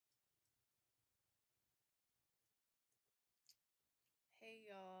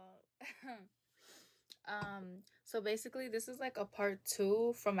So basically this is like a part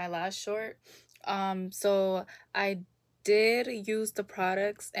two from my last short. So I did use the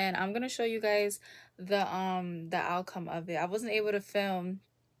products and I'm gonna show you guys the outcome of it. I wasn't able to film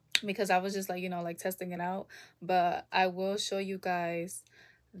because I was just like, like testing it out, but I will show you guys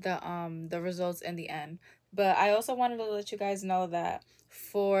the results in the end. But I also wanted to let you guys know that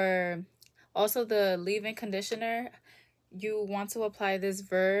for also the leave-in conditioner, you want to apply this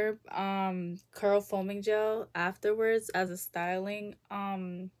Verb curl foaming gel afterwards as a styling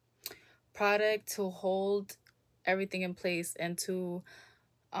product to hold everything in place and to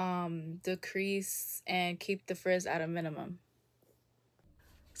decrease and keep the frizz at a minimum.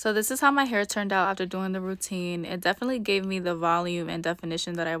 So this is how my hair turned out after doing the routine. It definitely gave me the volume and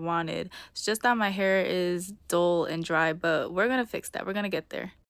definition that I wanted. It's just that my hair is dull and dry, but we're gonna fix that. We're gonna get there.